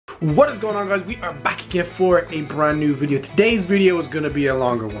What is going on, guys? We are back again for a brand new video. Today's video is going to be a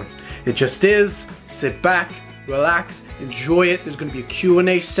longer one. It just is. Sit back, relax, enjoy it. There's going to be a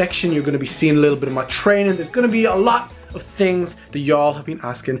Q&A section. You're going to be seeing a little bit of my training. There's going to be a lot of things that y'all have been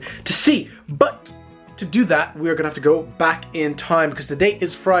asking to see. But to do that, we're going to have to go back in time because today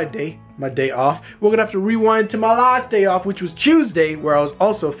is Friday, my day off. We're going to have to rewind to my last day off, which was Tuesday, where I was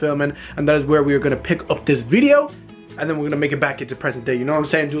also filming, and that is where we are going to pick up this video. And then we're gonna make it back into present day, you know what I'm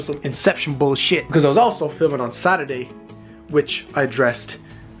saying? Do some Inception bullshit. Because I was also filming on Saturday, which I addressed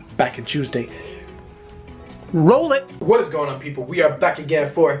back in Tuesday. Roll it! What is going on, people? We are back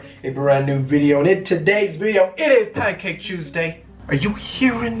again for a brand new video. And in today's video, it is Pancake Tuesday. Are you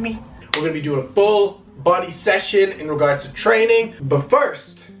hearing me? We're gonna be doing a full body session in regards to training. But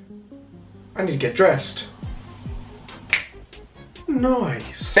first, I need to get dressed.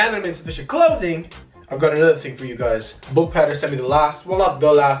 Nice. Now that I'm in sufficient clothing, I've got another thing for you guys. Book Powder sent me the last, well, not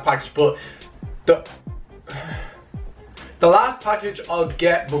the last package, but the last package I'll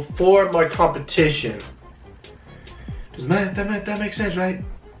get before my competition. Does that make sense, right?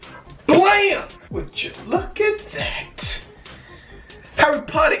 Blam! Would you look at that? Harry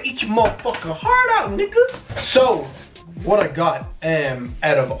Potter, eat your motherfucking heart out, nigga. So, what I got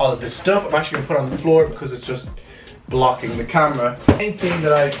out of all of this stuff, I'm actually gonna put on the floor because it's just blocking the camera. The main thing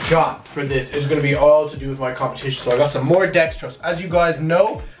that I got for this is going to be all to do with my competition. So I got some more dextrose. As you guys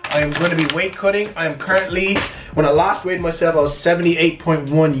know, I am going to be weight cutting. I am currently, when I last weighed myself, I was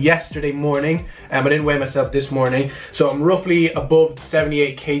 78.1 yesterday morning. I didn't weigh myself this morning. So I'm roughly above the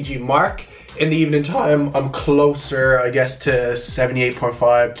 78 kg mark. In the evening time, I'm closer, I guess, to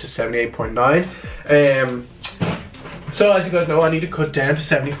 78.5 to 78.9. So as you guys know, I need to cut down to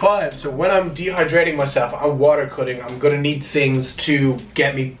 75. So when I'm dehydrating myself, I'm water cutting, I'm gonna need things to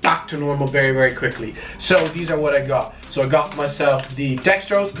get me back to normal very, very quickly. So these are what I got. So I got myself the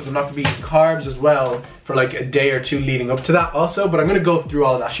dextrose because I'm not gonna be eating carbs as well for like a day or two leading up to that also, but I'm gonna go through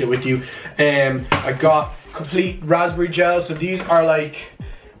all of that shit with you. I got complete raspberry gels. So these are like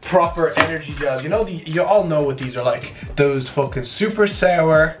proper energy gels. You know, you all know what these are like. Those fucking super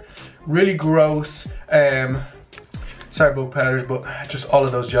sour, really gross, sorry book powders, but just all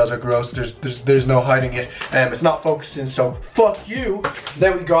of those gels are gross. There's no hiding it. It's not focusing, so fuck you.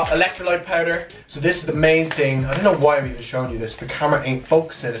 Then we got electrolyte powder. So this is the main thing. I don't know why I'm even showing you this. The camera ain't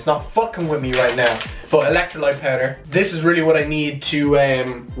focusing. It's not fucking with me right now. But electrolyte powder. This is really what I need to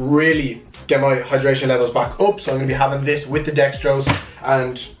really get my hydration levels back up. So I'm gonna be having this with the dextrose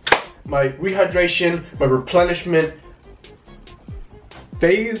and my rehydration, my replenishment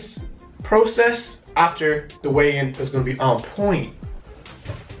phase process after the weigh-in is going to be on point.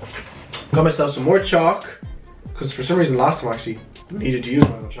 Got myself some more chalk because for some reason last time I actually needed to use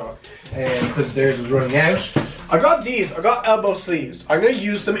my own chalk because theirs was running out. I got these. I got elbow sleeves. I'm going to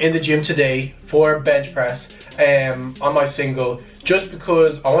use them in the gym today for bench press on my single just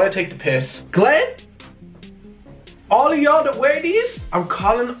because I want to take the piss. Glenn, all of y'all that wear these, I'm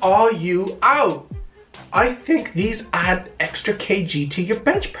calling all you out. I think these add extra kg to your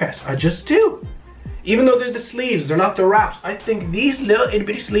bench press. I just do. Even though they're the sleeves, they're not the wraps. I think these little itty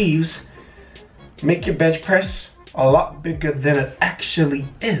bitty sleeves make your bench press a lot bigger than it actually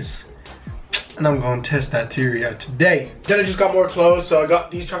is. And I'm going to test that theory out today. Then I just got more clothes, so I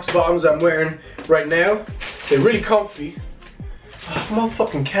got these tracksuit bottoms I'm wearing right now. They're really comfy. My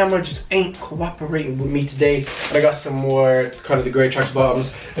fucking camera just ain't cooperating with me today. And I got some more kind of the gray tracksuit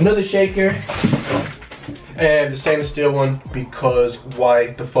bottoms. Another shaker. The stainless steel one because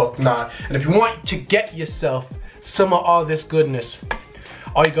why the fuck not? And if you want to get yourself some of all this goodness,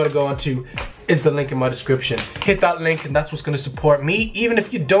 all you gotta go on to is the link in my description. Hit that link and that's what's gonna support me. Even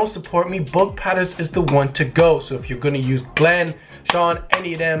if you don't support me, Bug Powders is the one to go. So if you're gonna use Glenn, Sean,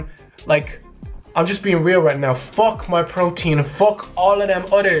 any of them, like, I'm just being real right now. Fuck my protein and fuck all of them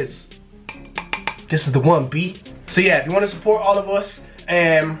others. This is the one, B. So yeah, if you wanna support all of us,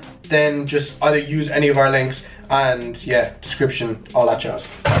 then just either use any of our links and yeah, description, all that jazz.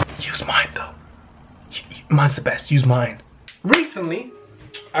 Use mine though. Mine's the best, use mine. Recently,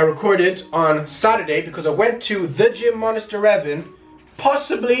 I recorded on Saturday because I went to the gym Monaster Evan.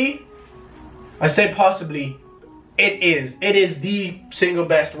 Possibly, I say possibly, it is the single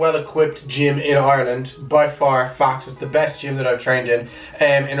best well-equipped gym in Ireland. By far, facts, it's the best gym that I've trained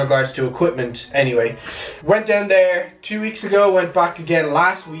in regards to equipment anyway. Went down there 2 weeks ago, went back again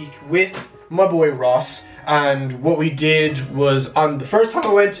last week with my boy Ross. And what we did was, on the first time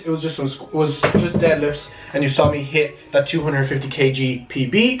I went, it was just deadlifts, and you saw me hit that 250 kg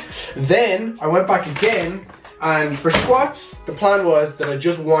PB. Then I went back again, and for squats, the plan was that I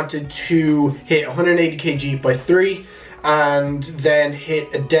just wanted to hit 180 kg by 3, and then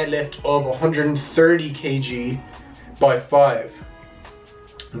hit a deadlift of 130 kg by 5.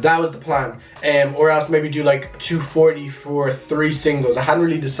 That was the plan. Or else maybe do like 240 for 3 singles. I hadn't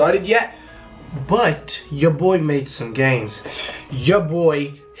really decided yet, but your boy made some gains. Your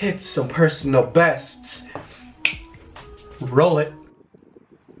boy hit some personal bests. Roll it.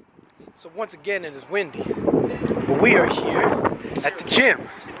 So once again it is windy, but we are here at the gym.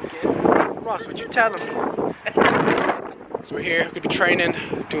 Ross, what you telling me? So we're here, we're gonna be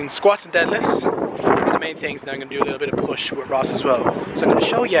training, doing squats and deadlifts. The main things, now I'm gonna do a little bit of push with Ross as well. So I'm gonna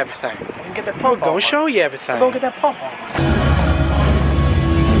show you everything. And get that pump on. Go and show you everything. Go get that pump on.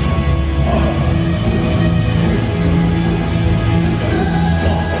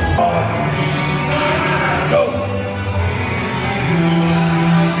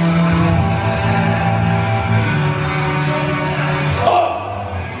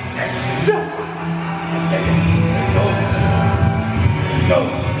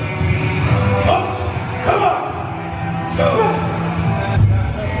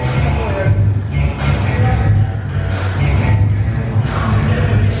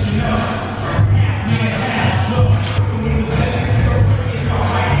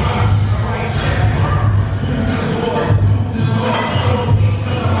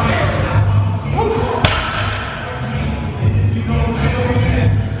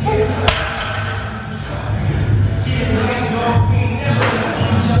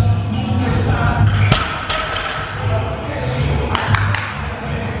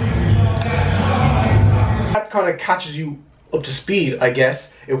 Kind of catches you up to speed, I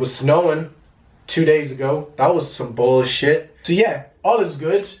guess. It was snowing 2 days ago. That was some bullshit. So yeah, all is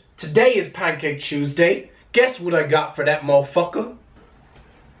good. Today is Pancake Tuesday. Guess what I got for that motherfucker?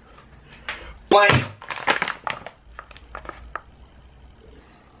 Bang!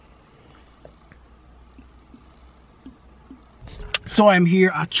 So I'm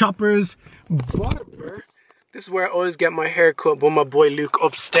here at Chopper's Barber. This is where I always get my hair cut by my boy Luke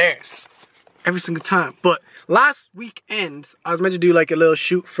upstairs. Every single time. But last weekend, I was meant to do like a little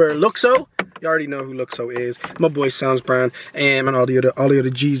shoot for Luxo. You already know who Luxo is. My boy Sounds Brand and all the other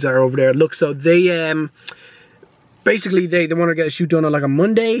G's that are over there. Luxo, they basically they wanted to get a shoot done on like a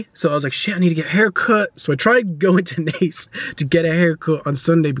Monday. So I was like, shit, I need to get a haircut. So I tried going to Nace to get a haircut on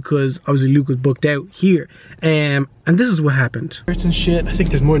Sunday because obviously Luke was booked out here. And this is what happened. Shirts and shit. I think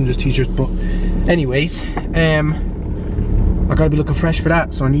there's more than just t-shirts, but anyways, I gotta be looking fresh for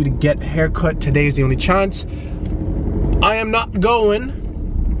that, so I need to get a haircut. Today is the only chance. I am not going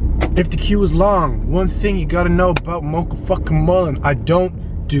if the queue is long. One thing you gotta know about Mocha fucking Mullen, I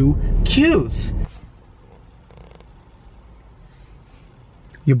don't do queues.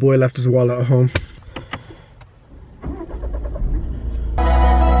 Your boy left his wallet at home.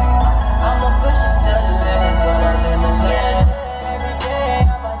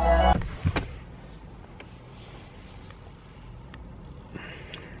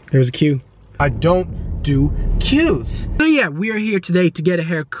 There's a queue. I don't do queues. So yeah, we are here today to get a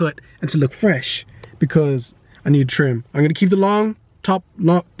haircut and to look fresh because I need trim. I'm gonna keep the top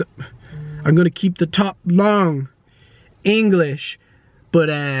long. I'm gonna keep the top long English, but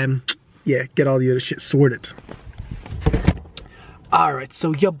yeah, get all the other shit sorted. All right,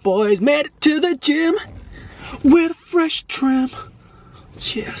 so your boys made it to the gym with a fresh trim.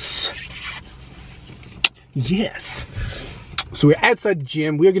 Yes. Yes. So we're outside the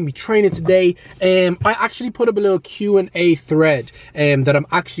gym. We're going to be training today. I actually put up a little Q&A thread that I'm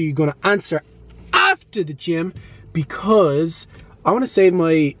actually going to answer after the gym because I want to save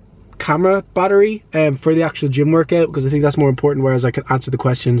my camera battery for the actual gym workout because I think that's more important, whereas I can answer the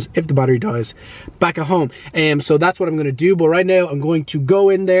questions if the battery dies back at home. So that's what I'm going to do. But right now I'm going to go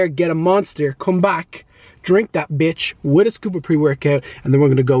in there, get a Monster, come back, drink that bitch with a scoop of pre-workout, and then we're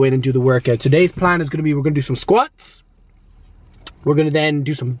going to go in and do the workout. Today's plan is going to be, we're going to do some squats. We're gonna then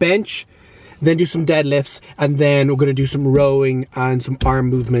do some bench, then do some deadlifts, and then we're gonna do some rowing and some arm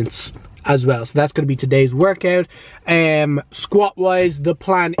movements as well. So that's gonna be today's workout. Squat wise, the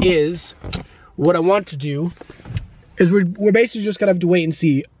plan is, what I want to do is we're basically just gonna have to wait and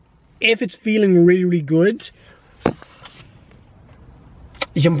see. If it's feeling really, really good,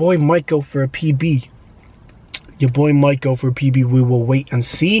 your boy might go for a PB. Your boy might go for a PB. We will wait and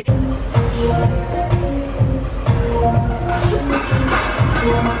see.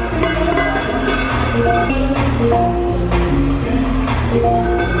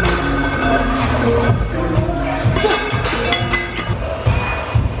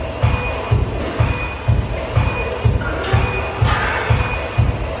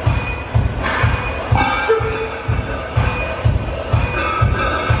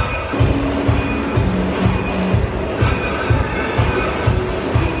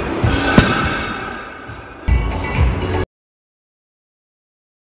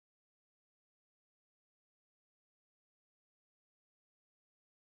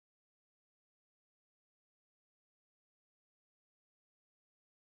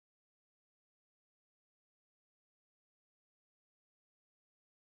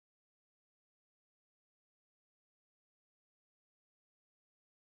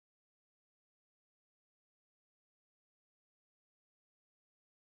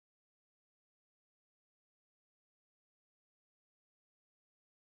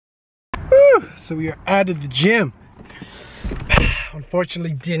 So we are out of the gym.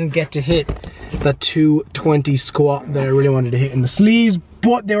 Unfortunately didn't get to hit the 220 squat that I really wanted to hit in the sleeves,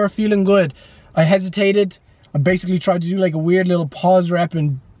 but they were feeling good. I hesitated. I basically tried to do like a weird little pause rep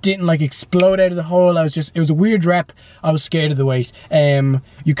and didn't like explode out of the hole. It was a weird rep. I was scared of the weight.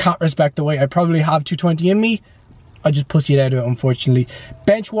 You can't respect the weight. I probably have 220 in me. I just pussied out of it, unfortunately.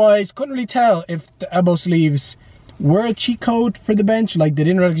 Bench wise, couldn't really tell if the elbow sleeves were a cheat code for the bench. Like they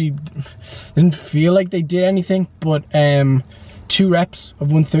didn't feel like they did anything, but 2 reps of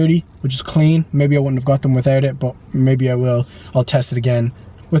 130, which is clean. Maybe I wouldn't have got them without it, but maybe I will. I'll test it again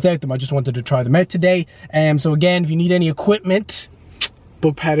without them. I just wanted to try them out today. So again, if you need any equipment,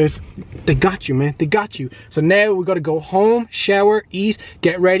 Bug Padders, they got you, man. They got you. So now we got to go home, shower, eat,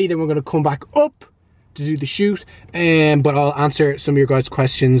 get ready. Then we're going to come back up to do the shoot. But I'll answer some of your guys'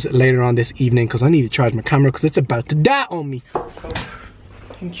 questions later on this evening because I need to charge my camera because it's about to die on me.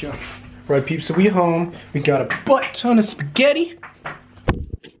 Thank you. Right, peeps, so we home. We got a butt ton of spaghetti. And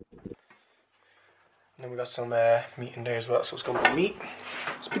then we got some meat in there as well. So it's going to be meat,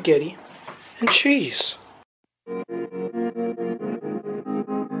 spaghetti, and cheese.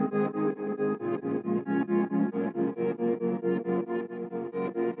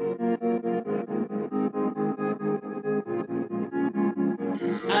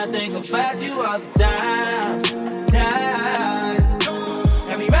 I think about you all the time.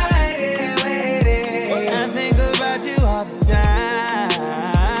 Got me right here waiting. I think about you all the time.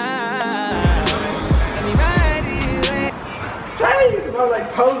 Got me right here waiting. Hey, you smell like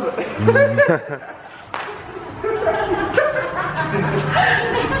poser.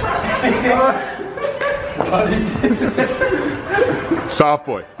 Soft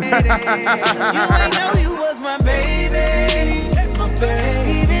boy. You ain't know you was my baby. That's my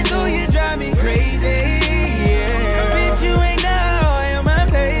baby. Even though you drive me crazy, yeah. Bitch, you ain't know you're my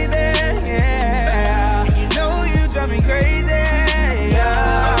baby, yeah. You know you drive me crazy,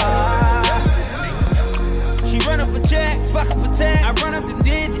 yeah. She run up a check, fuck up a tag. I run up the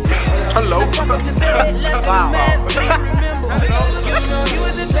digits. Hello. Fuck up the bed, left in the mess. Do you remember? You know you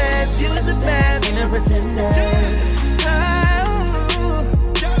was the best, you was the best. Ain't a pretender.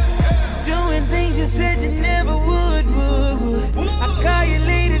 Doing things you said you never would. I call you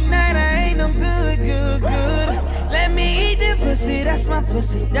late at night, I ain't no good. Let me eat the pussy, that's my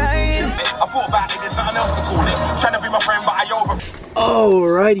pussy diet. I thought about it, there's nothing else to call it. Trying to be my friend, but I over.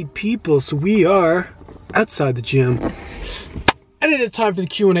 Alrighty, people, so we are outside the gym. And it is time for the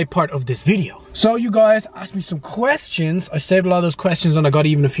Q&A part of this video. So you guys asked me some questions. I saved a lot of those questions and I got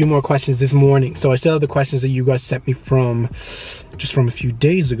even a few more questions this morning. So I still have the questions that you guys sent me just from a few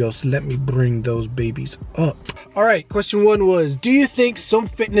days ago. So let me bring those babies up. All right, question 1 was, do you think some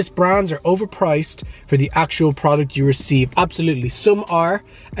fitness brands are overpriced for the actual product you receive? Absolutely, some are,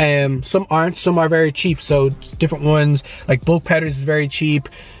 some aren't, some are very cheap. So different ones, like Bulk Powders is very cheap.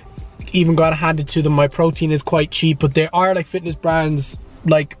 Even got handed to them, My Protein is quite cheap, but there are like fitness brands,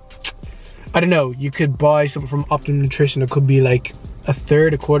 like, I don't know, you could buy something from Optimum Nutrition, it could be like a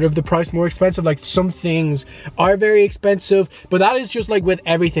third, a quarter of the price more expensive. Like some things are very expensive, but that is just like with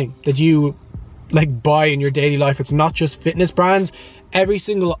everything that you like buy in your daily life. It's not just fitness brands. Every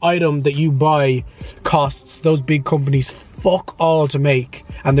single item that you buy costs those big companies fuck all to make,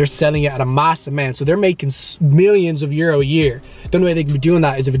 and they're selling it at a mass amount. So they're making millions of euro a year. The only way they can be doing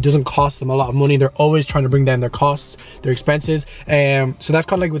that is if it doesn't cost them a lot of money. They're always trying to bring down their costs, their expenses. So that's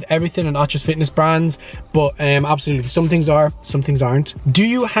kind of like with everything and not just fitness brands, but absolutely, some things are, some things aren't. Do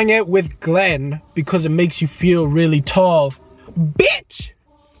you hang out with Glenn because it makes you feel really tall? Bitch,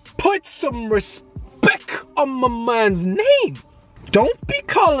 put some respect on my man's name. Don't be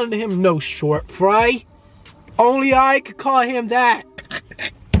calling him no short fry. Only I could call him that.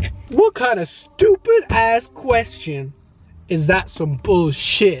 What kind of stupid ass question is that? Some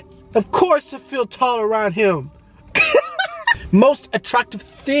bullshit. Of course I feel tall around him. Most attractive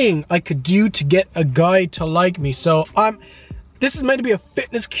thing I could do to get a guy to like me. So this is meant to be a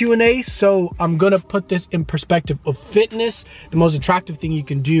fitness Q&A, so I'm gonna put this in perspective of fitness. The most attractive thing you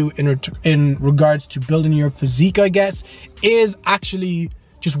can do in regards to building your physique, I guess, is actually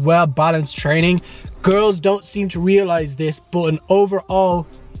just well-balanced training. Girls don't seem to realize this, but an overall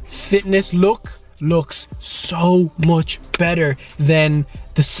fitness look looks so much better than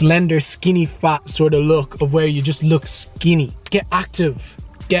the slender, skinny, fat sort of look of where you just look skinny. Get active.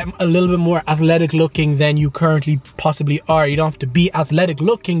 Get a little bit more athletic looking than you currently possibly are. You don't have to be athletic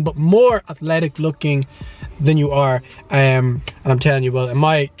looking, but more athletic looking than you are. And I'm telling you, well, in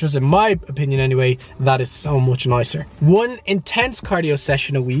my opinion anyway, that is so much nicer. 1 intense cardio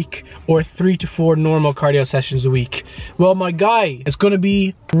session a week or 3 to 4 normal cardio sessions a week. Well, my guy, it's gonna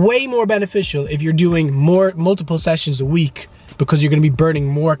be way more beneficial if you're doing multiple sessions a week, because you're gonna be burning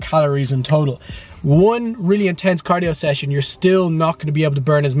more calories in total. 1 really intense cardio session, you're still not gonna be able to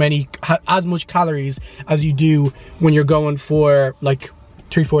burn as much calories as you do when you're going for like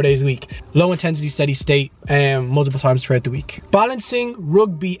 3-4 days a week. Low intensity, steady state, multiple times throughout the week. Balancing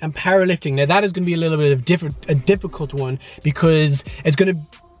rugby and powerlifting. Now that is gonna be a little bit of a difficult one, because it's gonna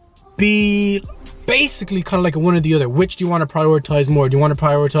be basically kind of like a one or the other. Which do you want to prioritize more? Do you want to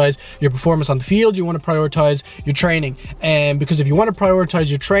prioritize your performance on the field? Do you want to prioritize your training? Because if you want to prioritize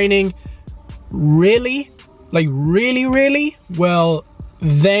your training, really, well,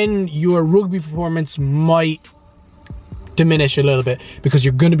 then your rugby performance might diminish a little bit, because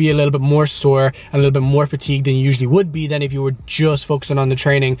you're going to be a little bit more sore and a little bit more fatigued than you usually would be than if you were just focusing on the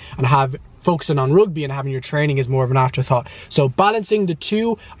training and focusing on rugby and having your training as more of an afterthought. So balancing the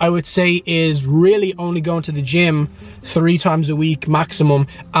two, I would say, is really only going to the gym 3 times a week maximum,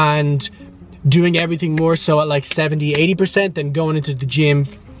 and doing everything more so at like 70-80% than going into the gym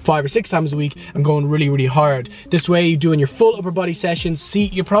 5 or 6 times a week and going really hard. This way you're doing your full upper body sessions. See,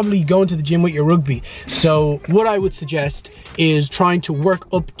 you're probably going to the gym with your rugby. So what I would suggest is trying to work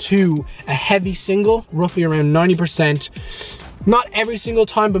up to a heavy single, roughly around 90%. Not every single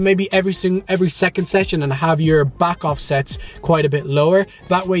time, but maybe every second session, and have your back off sets quite a bit lower.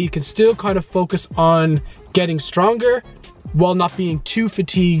 That way you can still kind of focus on getting stronger while not being too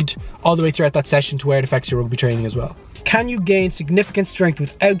fatigued all the way throughout that session to where it affects your rugby training as well. Can you gain significant strength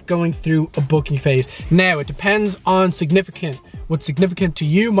without going through a bulking phase? Now, it depends on significant. What's significant to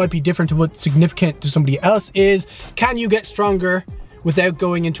you might be different to what's significant to somebody else is. Can you get stronger without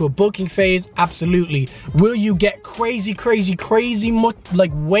going into a bulking phase? Absolutely. Will you get crazy much,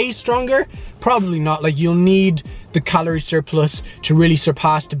 like way stronger? Probably not. Like, you'll need the calorie surplus to really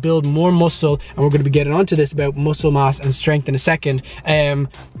surpass, to build more muscle, and we're going to be getting onto this about muscle mass and strength in a second.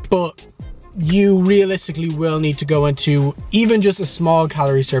 But you realistically will need to go into even just a small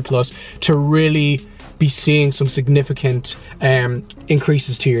calorie surplus to really be seeing some significant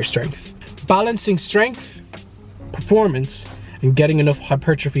increases to your strength. Balancing strength, performance, and getting enough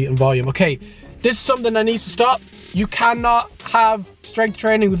hypertrophy and volume. Okay, this is something that needs to stop. You cannot have strength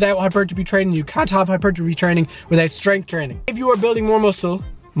training without hypertrophy training. You can't have hypertrophy training without strength training. If you are building more muscle,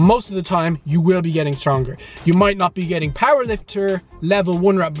 most of the time you will be getting stronger. You might not be getting powerlifter level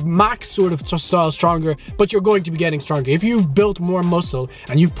 1 rep max sort of style stronger, but you're going to be getting stronger. If you've built more muscle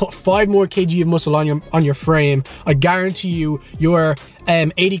and you've put 5 more kg of muscle on your frame, I guarantee you your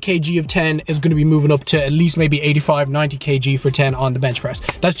 80 kg of 10 is going to be moving up to at least maybe 85-90 kg for 10 on the bench press.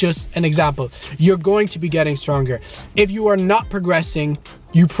 That's just an example. You're going to be getting stronger. If you are not progressing,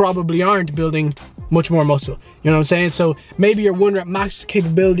 you probably aren't building much more muscle. You know what I'm saying? So maybe your 1 rep max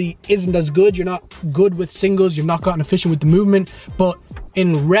capability isn't as good. You're not good with singles. You've not gotten efficient with the movement. But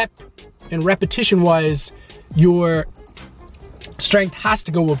in repetition wise, your strength has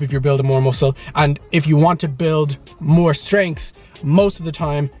to go up if you're building more muscle. And if you want to build more strength, most of the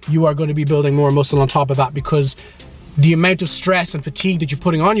time you are going to be building more muscle on top of that, because the amount of stress and fatigue that you're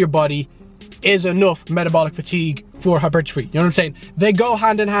putting on your body is enough metabolic fatigue for hypertrophy. You know what I'm saying? They go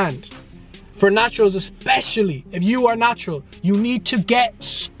hand in hand. For naturals especially, if you are natural, you need to get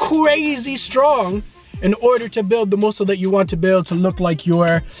crazy strong in order to build the muscle that you want to build, to look like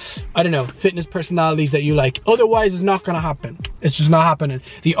your, I don't know, fitness personalities that you like. Otherwise, it's not gonna happen. It's just not happening.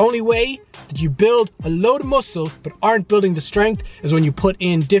 The only way that you build a load of muscle but aren't building the strength is when you put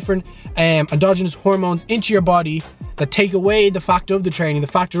in different endogenous hormones into your body that take away the factor of the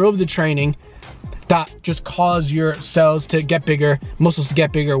training, that just cause your cells to get bigger, muscles to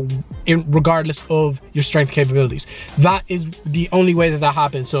get bigger, regardless of your strength capabilities. That is the only way that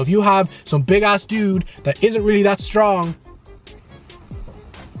happens. So if you have some big ass dude that isn't really that strong,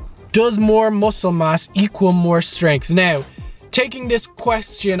 does more muscle mass equal more strength? Now, taking this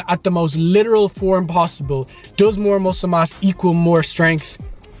question at the most literal form possible, does more muscle mass equal more strength?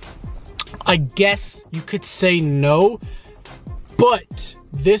 I guess you could say no, but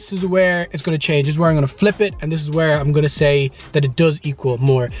this is where it's going to change. This is where I'm going to flip it, and this is where I'm going to say that it does equal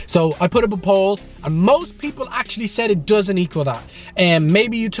more. So I put up a poll, and most people actually said it doesn't equal that. And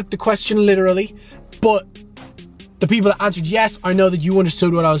maybe you took the question literally, but the people that answered yes, I know that you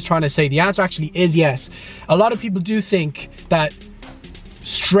understood what I was trying to say. The answer actually is yes. A lot of people do think that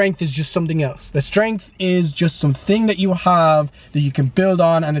strength is just something else. The strength is just something that you have that you can build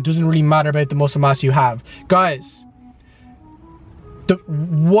on, and it doesn't really matter about the muscle mass you have. Guys,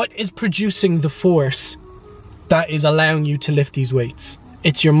 what is producing the force that is allowing you to lift these weights.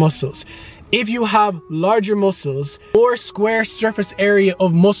 It's your muscles. If you have larger muscles, more square surface area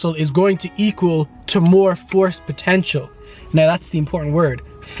of muscle is going to equal to more force potential. Now that's the important word,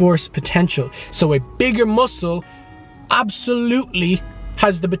 force potential. So a bigger muscle absolutely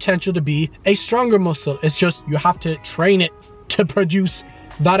has the potential to be a stronger muscle. It's just you have to train it to produce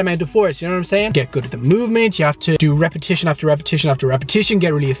that amount of force, you know what I'm saying? Get good at the movement, you have to do repetition after repetition after repetition,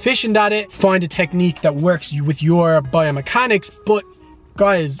 get really efficient at it, find a technique that works with your biomechanics. But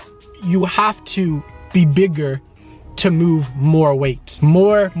guys, you have to be bigger to move more weight.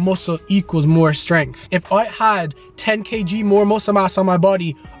 More muscle equals more strength. If I had 10 kg more muscle mass on my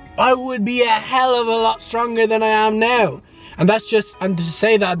body, I would be a hell of a lot stronger than I am now. And that's just, and to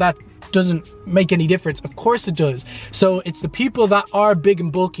say that doesn't make any difference, of course it does. So it's the people that are big and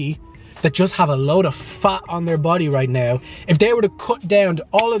bulky that just have a load of fat on their body right now. If they were to cut down to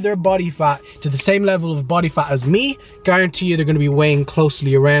all of their body fat to the same level of body fat as me, guarantee you they're gonna be weighing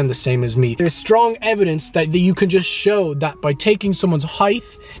closely around the same as me. There's strong evidence that you can just show that by taking someone's height,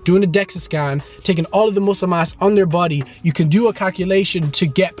 doing a DEXA scan, taking all of the muscle mass on their body, you can do a calculation to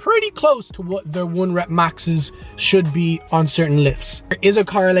get pretty close to what their 1 rep maxes should be on certain lifts. There is a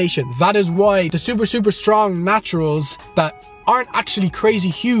correlation. That is why the super strong naturals that aren't actually crazy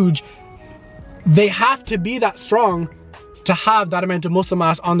huge, they have to be that strong to have that amount of muscle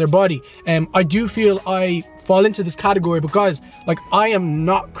mass on their body. I do feel I fall into this category, but guys, like, I am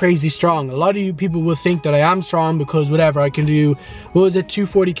not crazy strong. A lot of you people will think that I am strong because whatever, I can do, what was it,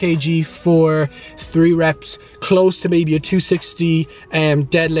 240 kg for 3 reps, close to maybe a 260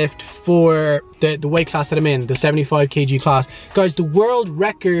 deadlift for the weight class that I'm in, the 75 kg class. Guys, the world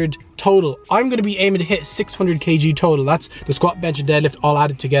record total, I'm gonna be aiming to hit 600 kg total. That's the squat, bench and deadlift all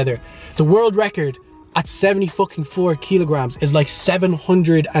added together. The world record at 74 kilograms is like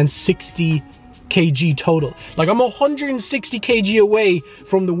 760 kg total. Like, I'm 160 kg away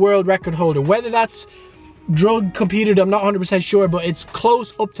from the world record holder. Whether that's drug competed, I'm not 100% sure, but it's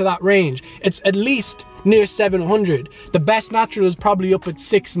close up to that range. It's at least near 700. The best natural is probably up at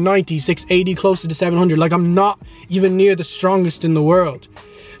 690, 680, closer to 700. Like, I'm not even near the strongest in the world.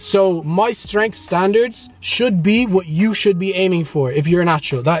 So my strength standards should be what you should be aiming for. If you're a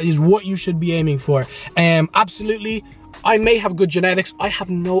natural, that is what you should be aiming for. Absolutely, I may have good genetics. I have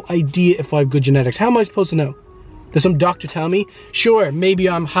no idea if I have good genetics. How am I supposed to know? Does some doctor tell me? Sure, maybe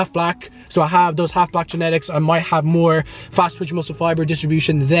I'm half black, so I have those half black genetics. I might have more fast twitch muscle fiber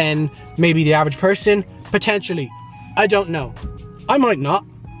distribution than maybe the average person. Potentially, I don't know. I might not.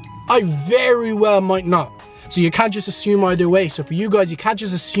 I very well might not. So you can't just assume either way. So for you guys, you can't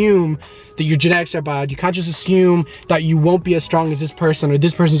just assume that your genetics are bad. You can't just assume that you won't be as strong as this person, or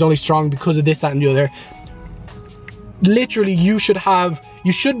this person's only strong because of this, that, and the other. Literally, you should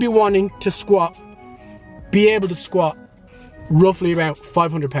be wanting to squat, be able to squat roughly about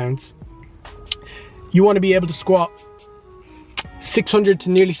 500 pounds. You want to be able to squat 600 to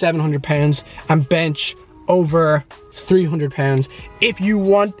nearly 700 pounds and bench over 300 pounds. If you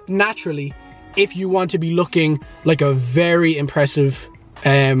want, naturally, if you want to be looking like a very impressive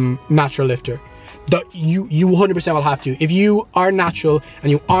natural lifter, that you 100% will have to. If you are natural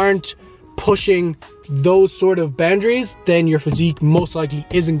and you aren't pushing those sort of boundaries, then your physique most likely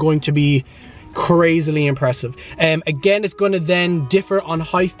isn't going to be crazily impressive. Again, it's going to then differ on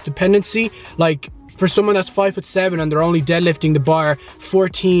height dependency. Like, for someone that's 5'7" and they're only deadlifting the bar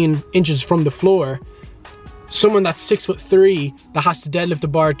 14 inches from the floor, someone that's 6'3" that has to deadlift the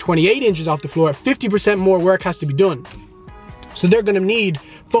bar 28 inches off the floor, 50% more work has to be done. So they're gonna need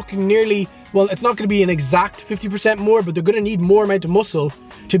fucking nearly, well, it's not gonna be an exact 50% more, but they're gonna need more amount of muscle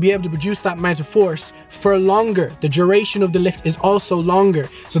to be able to produce that amount of force for longer. The duration of the lift is also longer,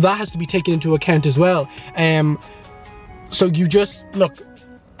 so that has to be taken into account as well. So you just, look,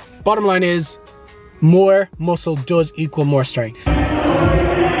 bottom line is, more muscle does equal more strength.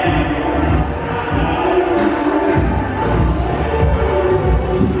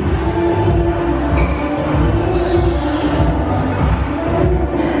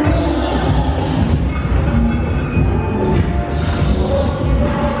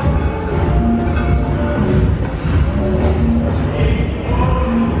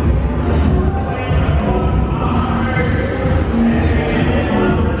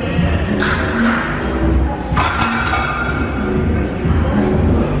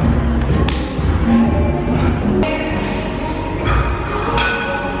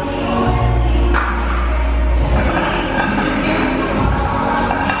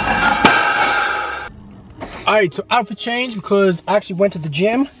 Alright, so outfit change because I actually went to the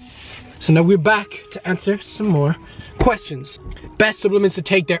gym So now we're back to answer some more questions. Best supplements to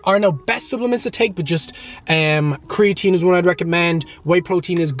take. There are no best supplements to take, but just creatine is one I'd recommend. Whey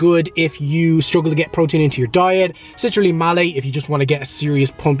protein is good if you struggle to get protein into your diet. Citrulline malate if you just want to get a serious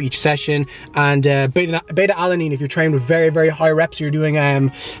pump each session. And beta alanine if you're training with very, very high reps, you're doing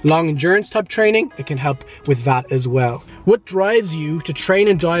long endurance type training, it can help with that as well. What drives you to train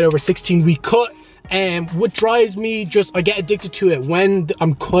and diet over 16-week cut? What drives me, just I get addicted to it. When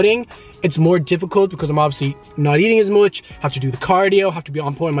I'm cutting, it's more difficult because I'm obviously not eating as much, have to do the cardio, have to be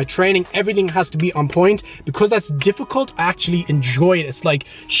on point in my training, everything has to be on point. Because that's difficult, I actually enjoy it. It's like,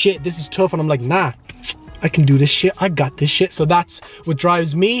 shit, this is tough, and I'm like, nah, I can do this shit, I got this shit. So that's what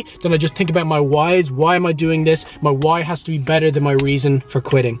drives me. Then I just think about my whys. Why am I doing this? My why has to be better than my reason for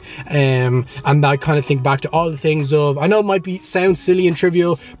quitting. And I kind of think back to all the things of, I know it might sound silly and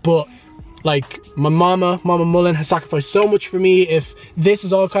trivial, but like my Mama Mullen has sacrificed so much for me. If this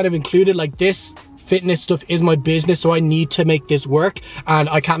is all kind of included, like this fitness stuff is my business, so I need to make this work, and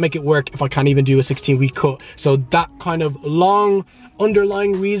I can't make it work if I can't even do a 16-week cut. So that kind of long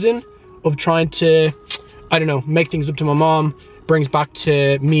underlying reason of trying to, I don't know, make things up to my mom brings back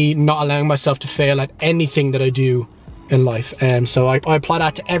to me not allowing myself to fail at anything that I do in life. So I apply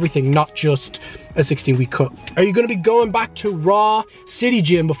that to everything, not just a 16-week cut. Are you going to be going back to Raw City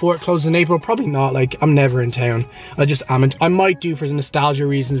Gym before it closes in April? Probably not. Like, I'm never in town. I just amn't. I might do for nostalgia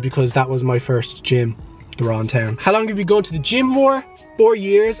reasons because that was my first gym, the Raw in town. How long have you been going to the gym for? 4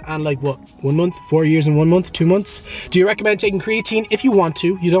 years and like what, 1 month? 4 years and 1 month, 2 months. Do you recommend taking creatine? If you want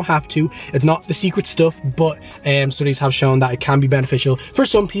to, you don't have to. It's not the secret stuff, but studies have shown that it can be beneficial for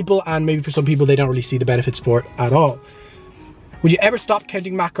some people, and maybe for some people they don't really see the benefits for it at all. Would you ever stop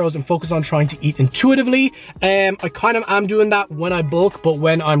counting macros and focus on trying to eat intuitively? I kind of am doing that when I bulk, but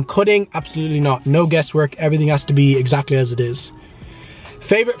when I'm cutting, absolutely not. No guesswork, everything has to be exactly as it is.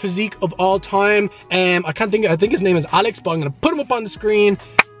 Favorite physique of all time? I think his name is Alex, but I'm gonna put him up on the screen.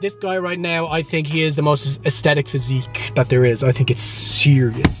 This guy right now, I think he is the most aesthetic physique that there is. I think it's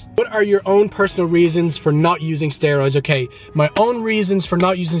serious. What are your own personal reasons for not using steroids? Okay, my own reasons for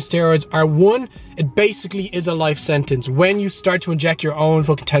not using steroids are, one, it basically is a life sentence. When you start to inject your own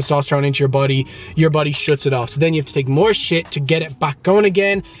fucking testosterone into your body shuts it off. So then you have to take more shit to get it back going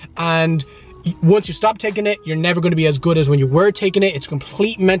again. And once you stop taking it, you're never gonna be as good as when you were taking it. It's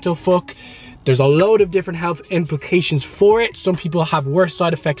complete mental fuck. There's a load of different health implications for it. Some people have worse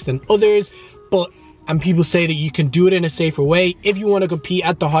side effects than others, and people say that you can do it in a safer way. If you want to compete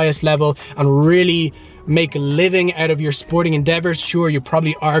at the highest level and really make a living out of your sporting endeavors, sure, you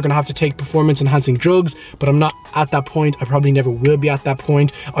probably are gonna have to take performance enhancing drugs, but I'm not at that point. I probably never will be at that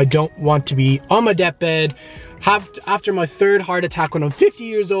point. I don't want to be on my deathbed, after my 3rd heart attack when I'm 50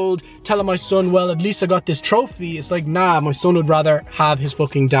 years old, telling my son, well, at least I got this trophy. It's like, nah, my son would rather have his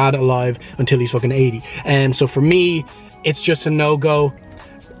fucking dad alive until he's fucking 80. And so for me, it's just a no-go.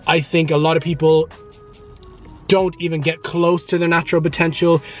 I think a lot of people don't even get close to their natural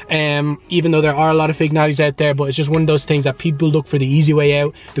potential, even though there are a lot of fake natties out there, but it's just one of those things that people look for the easy way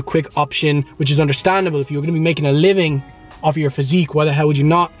out, the quick option, which is understandable. If you're gonna be making a living off of your physique, why the hell would you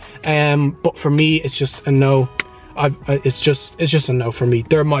not? But for me, it's just a no. It's just a no for me.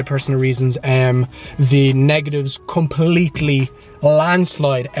 They're my personal reasons. The negatives completely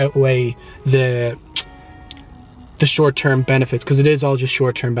landslide outweigh the short-term benefits, because it is all just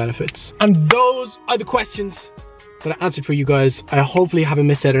short-term benefits. And those are the questions that I answered for you guys. I hopefully haven't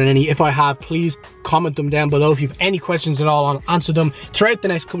missed out on any. If I have, please comment them down below. If you have any questions at all, I'll answer them throughout the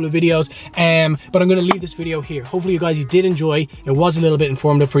next couple of videos. But I'm gonna leave this video here. Hopefully you did enjoy. It was a little bit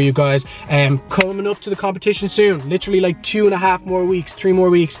informative for you guys. Coming up to the competition soon, literally like 2.5 more weeks, 3 more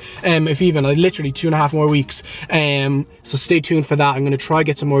weeks, if even, like literally 2.5 more weeks. So stay tuned for that. I'm gonna try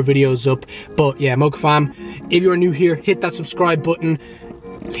get some more videos up. But yeah, Mocha fam, if you're new here, hit that subscribe button.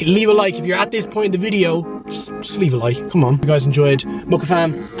 Leave a like if you're at this point in the video. Just leave a like. Come on. If you guys enjoyed, Mocha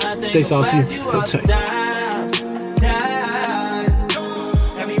fam, stay saucy. Hold tight.